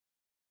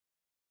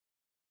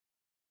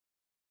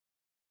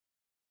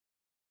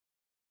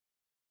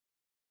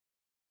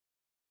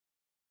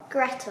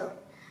Gretel.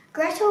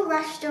 Gretel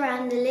rushed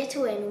around the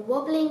little inn,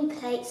 wobbling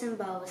plates and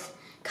bowls.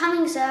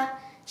 "Coming, sir,"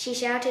 she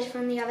shouted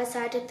from the other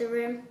side of the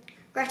room.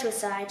 Gretel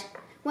sighed.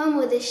 When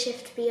will this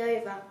shift be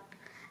over?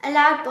 A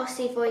loud,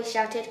 bossy voice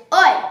shouted,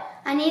 "Oi!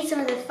 I need some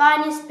of the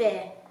finest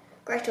beer."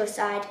 Gretel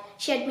sighed.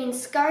 She had been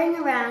scurrying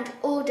around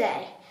all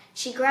day.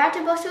 She grabbed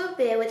a bottle of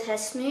beer with her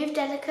smooth,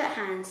 delicate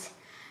hands.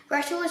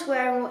 Gretel was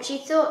wearing what she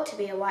thought to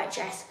be a white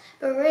dress,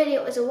 but really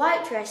it was a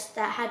white dress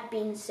that had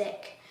been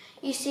sick.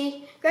 You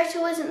see,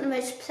 Gretel wasn't the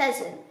most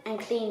pleasant and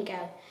clean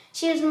girl.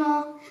 She was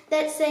more,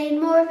 let's say,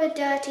 more of a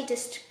dirty,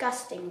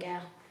 disgusting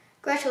girl.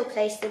 Gretel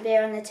placed the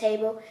beer on the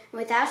table,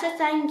 and without a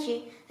thank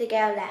you, the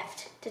girl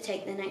left to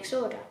take the next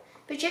order.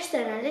 But just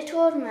then a little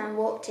old man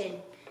walked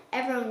in.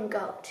 Everyone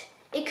gulped.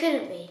 It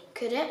couldn't be,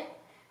 could it?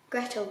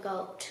 Gretel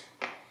gulped.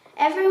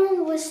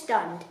 Everyone was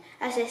stunned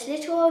as this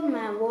little old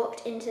man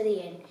walked into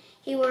the inn.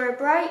 He wore a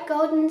bright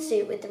golden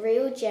suit with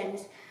real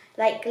gems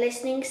like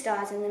glistening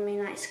stars in the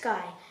moonlight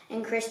sky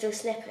and crystal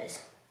slippers.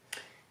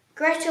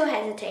 Gretel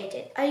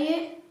hesitated. Are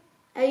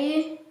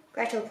you?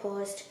 Gretel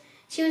paused.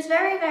 She was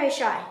very, very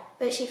shy,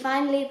 but she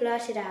finally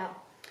blurted out,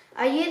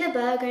 "Are you the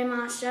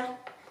burgomaster?"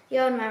 The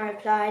old man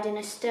replied in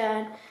a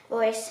stern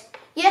voice,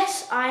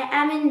 "Yes, I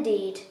am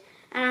indeed,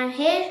 and I'm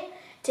here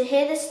to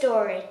hear the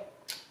story.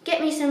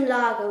 Get me some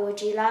lager,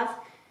 would you, love?"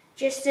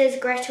 Just as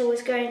Gretel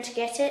was going to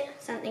get it,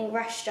 something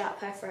rushed up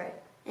her throat,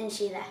 and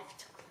she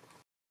left.